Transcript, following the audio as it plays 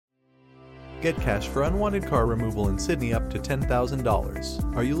Get cash for unwanted car removal in Sydney up to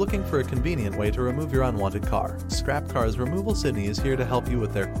 $10,000. Are you looking for a convenient way to remove your unwanted car? Scrap Cars Removal Sydney is here to help you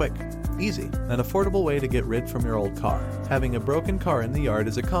with their quick, easy, and affordable way to get rid from your old car. Having a broken car in the yard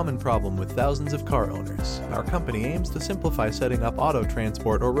is a common problem with thousands of car owners. Our company aims to simplify setting up auto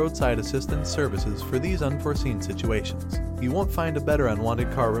transport or roadside assistance services for these unforeseen situations. You won't find a better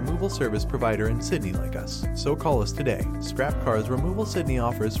unwanted car removal service provider in Sydney like us, so call us today. Scrap Cars Removal Sydney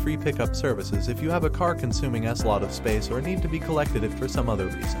offers free pickup services if you have a car consuming a lot of space or need to be collected it for some other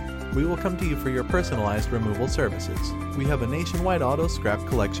reason. We will come to you for your personalized removal services. We have a nationwide auto scrap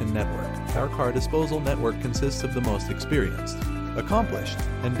collection network. Our car disposal network consists of the most experienced, accomplished,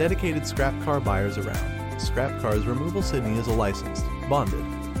 and dedicated scrap car buyers around. Scrap Cars Removal Sydney is a licensed, bonded,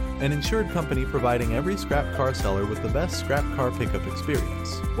 and insured company providing every scrap car seller with the best scrap car pickup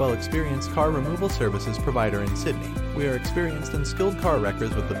experience. Well-experienced car removal services provider in Sydney. We are experienced and skilled car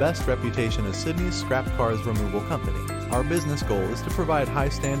wreckers with the best reputation as Sydney's Scrap Cars Removal Company. Our business goal is to provide high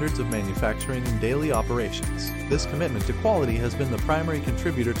standards of manufacturing and daily operations. This commitment to quality has been the primary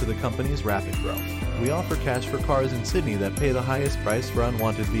contributor to the company's rapid growth. We offer cash for cars in Sydney that pay the highest price for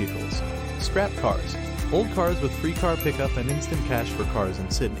unwanted vehicles. Scrap Cars. Old cars with free car pickup and instant cash for cars in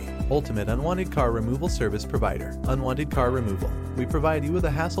Sydney. Ultimate unwanted car removal service provider. Unwanted Car Removal. We provide you with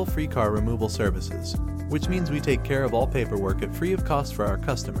a hassle-free car removal services, which means we take care of all paperwork at free of cost for our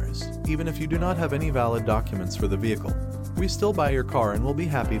customers. Even if you do not have any valid documents for the vehicle, we still buy your car and will be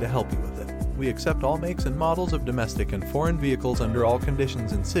happy to help you with it. We accept all makes and models of domestic and foreign vehicles under all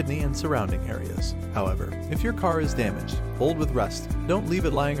conditions in Sydney and surrounding areas. However, if your car is damaged, old with rust, don't leave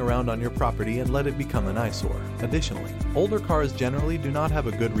it lying around on your property and let it become an eyesore. Additionally, older cars generally do not have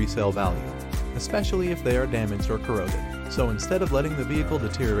a good resale value, especially if they are damaged or corroded. So instead of letting the vehicle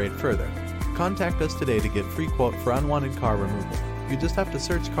deteriorate further, contact us today to get free quote for unwanted car removal. You just have to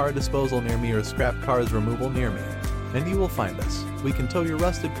search car disposal near me or Scrap Cars Removal near me, and you will find us. We can tow your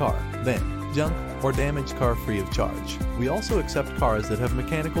rusted car, van, junk, or damaged car free of charge. We also accept cars that have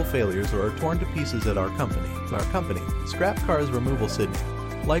mechanical failures or are torn to pieces at our company. Our company, Scrap Cars Removal Sydney,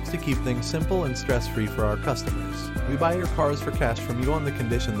 likes to keep things simple and stress-free for our customers. We buy your cars for cash from you on the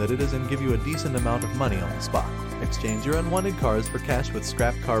condition that it is and give you a decent amount of money on the spot. Exchange your unwanted cars for cash with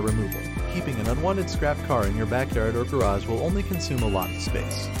Scrap Car Removal. Keeping an unwanted scrap car in your backyard or garage will only consume a lot of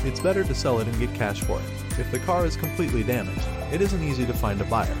space. It's better to sell it and get cash for it. If the car is completely damaged, it isn't easy to find a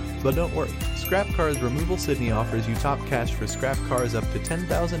buyer. But don't worry, Scrap Cars Removal Sydney offers you top cash for scrap cars up to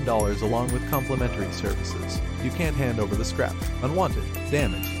 $10,000 along with complimentary services. You can't hand over the scrap, unwanted,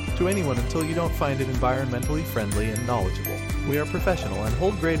 damaged, to anyone until you don't find it environmentally friendly and knowledgeable. We are professional and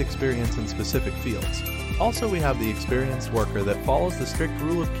hold great experience in specific fields. Also, we have the experienced worker that follows the strict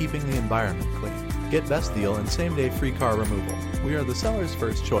rule of keeping the environment clean. Get best deal and same-day free car removal. We are the seller's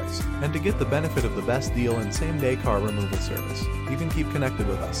first choice, and to get the benefit of the best deal and same-day car removal service, you can keep connected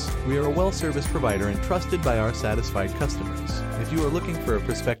with us. We are a well-serviced provider and trusted by our satisfied customers. If you are looking for a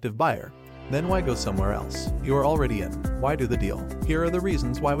prospective buyer, then why go somewhere else? You are already in. Why do the deal? Here are the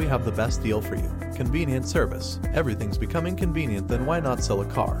reasons why we have the best deal for you. Convenient service. Everything's becoming convenient, then why not sell a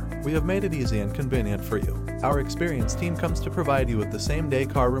car? We have made it easy and convenient for you. Our experienced team comes to provide you with the same-day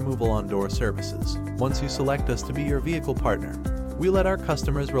car removal on-door services. Once you select us to be your vehicle partner, we let our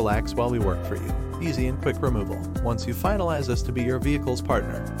customers relax while we work for you. Easy and quick removal. Once you finalize us to be your vehicle's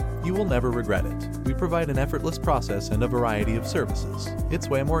partner, you will never regret it. We provide an effortless process and a variety of services. It's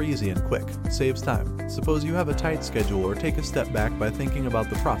way more easy and quick. Saves time. Suppose you have a tight schedule or take a step back by thinking about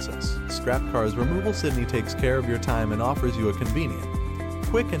the process. Scrap Cars Removal Sydney takes care of your time and offers you a convenient,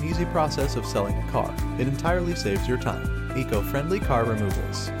 quick and easy process of selling a car. It entirely saves your time. Eco-friendly car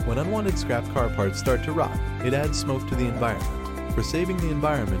removals. When unwanted scrap car parts start to rot, it adds smoke to the environment. For saving the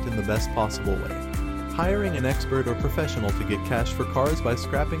environment in the best possible way, hiring an expert or professional to get cash for cars by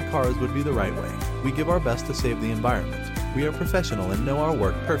scrapping cars would be the right way. We give our best to save the environment. We are professional and know our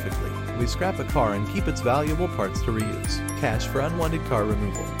work perfectly. We scrap a car and keep its valuable parts to reuse. Cash for unwanted car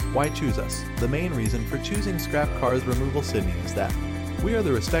removal. Why choose us? The main reason for choosing Scrap Cars Removal Sydney is that we are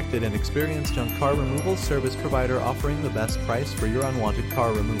the respected and experienced junk car removal service provider offering the best price for your unwanted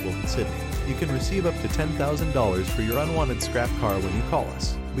car removal in Sydney. You can receive up to $10,000 for your unwanted scrap car when you call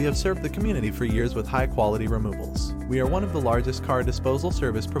us. We have served the community for years with high-quality removals. We are one of the largest car disposal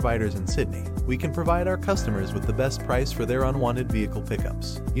service providers in Sydney. We can provide our customers with the best price for their unwanted vehicle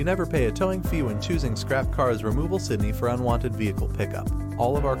pickups. You never pay a towing fee when choosing Scrap Cars Removal Sydney for unwanted vehicle pickup.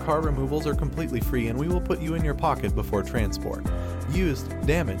 All of our car removals are completely free and we will put you in your pocket before transport. Used,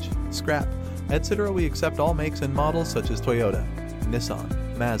 damaged, scrap, etc. We accept all makes and models such as Toyota,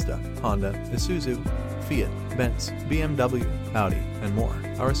 Nissan, Mazda, Honda, Isuzu, Fiat, Benz, BMW, Audi, and more.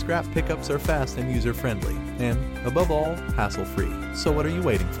 Our scrap pickups are fast and user-friendly, and, above all, hassle-free. So what are you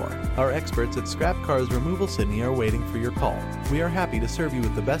waiting for? Our experts at Scrap Cars Removal Sydney are waiting for your call. We are happy to serve you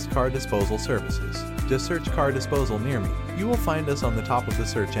with the best car disposal services. Just search car disposal near me. You will find us on the top of the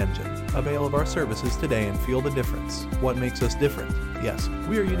search engine. Avail of our services today and feel the difference. What makes us different? Yes,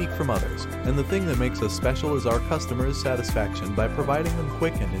 we are unique from others, and the thing that makes us special is our customers' satisfaction by providing them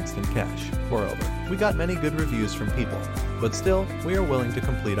quick and instant cash. Moreover, we got many good reviews from people, but still, we are willing to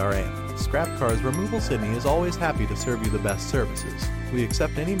complete our aim. Scrap Cars Removal Sydney is always happy to serve you the best services. We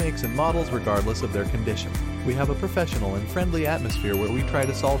accept any makes and models regardless of their condition. We have a professional and friendly atmosphere where we try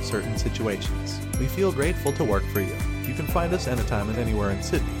to solve certain situations. We feel grateful to work for you. You can find us anytime and anywhere in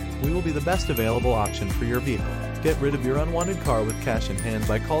Sydney. We will be the best available option for your vehicle. Get rid of your unwanted car with cash in hand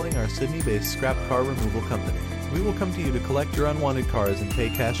by calling our Sydney-based Scrap Car Removal Company. We will come to you to collect your unwanted cars and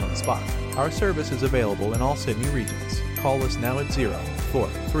pay cash on spot. Our service is available in all Sydney regions. Call us now at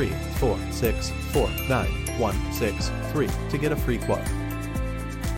 04346499163 to get a free quote.